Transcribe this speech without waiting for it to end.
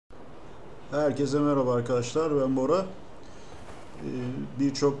Herkese merhaba arkadaşlar, ben Bora.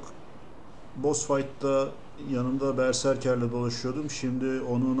 Birçok boss fight'ta yanımda Berserker'le dolaşıyordum. Şimdi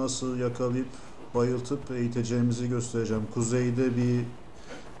onu nasıl yakalayıp bayıltıp eğiteceğimizi göstereceğim. Kuzeyde bir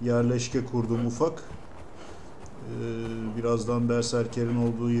yerleşke kurdum ufak. Birazdan Berserker'in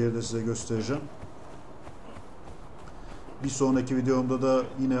olduğu yeri de size göstereceğim. Bir sonraki videomda da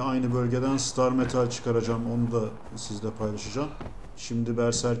yine aynı bölgeden Star Metal çıkaracağım. Onu da sizle paylaşacağım. Şimdi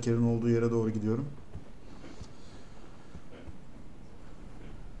Berserker'in olduğu yere doğru gidiyorum.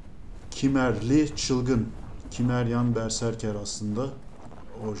 Kimmerli Çılgın. Cimmerian Berserker aslında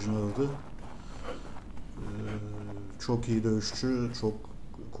orijinal adı. Çok iyi dövüşçü, çok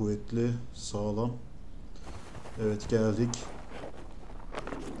kuvvetli, sağlam. Evet, geldik.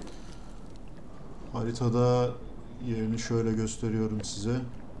 Haritada yerini şöyle gösteriyorum size.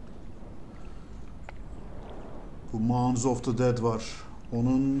 Bu Mounds of the Dead var.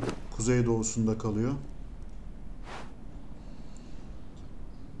 Onun kuzeydoğusunda kalıyor.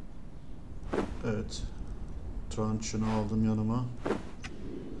 Evet. Truncheon'u aldım yanıma.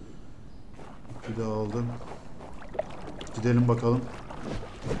 Bir de aldım. Gidelim bakalım.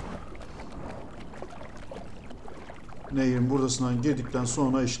 Nehirin buradasından girdikten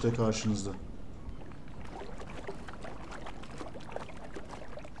sonra işte karşınızda.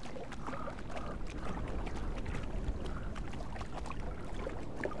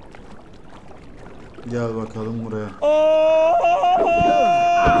 Gel bakalım buraya.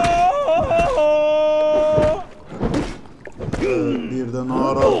 Evet, bir de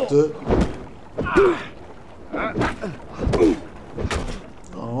nar attı.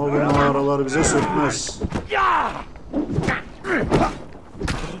 Ama bu naralar bize sökmez.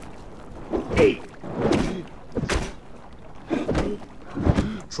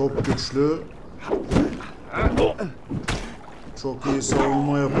 Çok güçlü. Çok iyi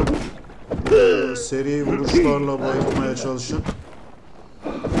savunma yapıp seri vuruşlarla bayıltmaya çalışın.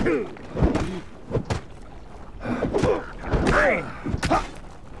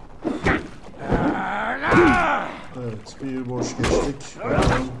 Evet, bir boş geçtik.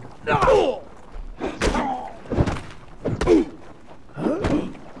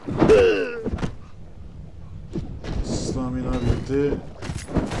 Stamina bitti.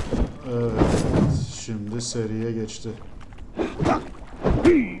 Evet, şimdi seriye geçti.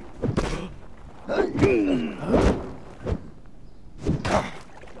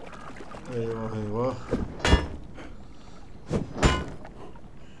 Eyvah eyvah.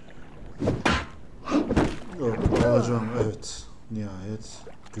 Yok, alacağım. Evet, nihayet.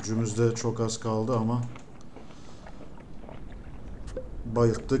 Gücümüz de çok az kaldı ama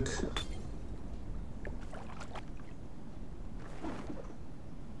bayılttık.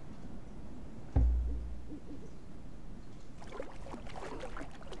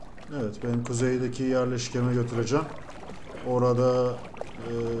 Evet, ben kuzeydeki yerleşkeme götüreceğim. Orada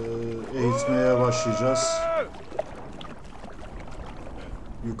eğitmeye başlayacağız.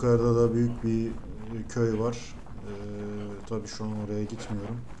 Yukarıda da büyük bir köy var. Tabii şu an oraya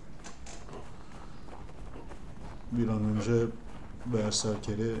gitmiyorum. Bir an önce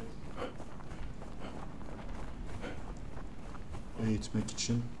Berserker'i eğitmek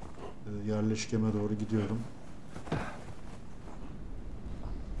için yerleşkeme doğru gidiyorum.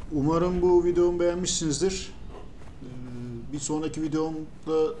 Umarım bu videomu beğenmişsinizdir. Bir sonraki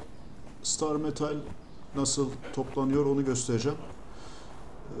videomda Star Metal nasıl toplanıyor onu göstereceğim.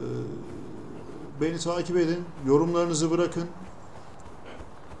 Beni takip edin, yorumlarınızı bırakın.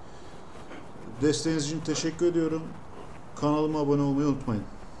 Desteğiniz için teşekkür ediyorum. Kanalıma abone olmayı unutmayın.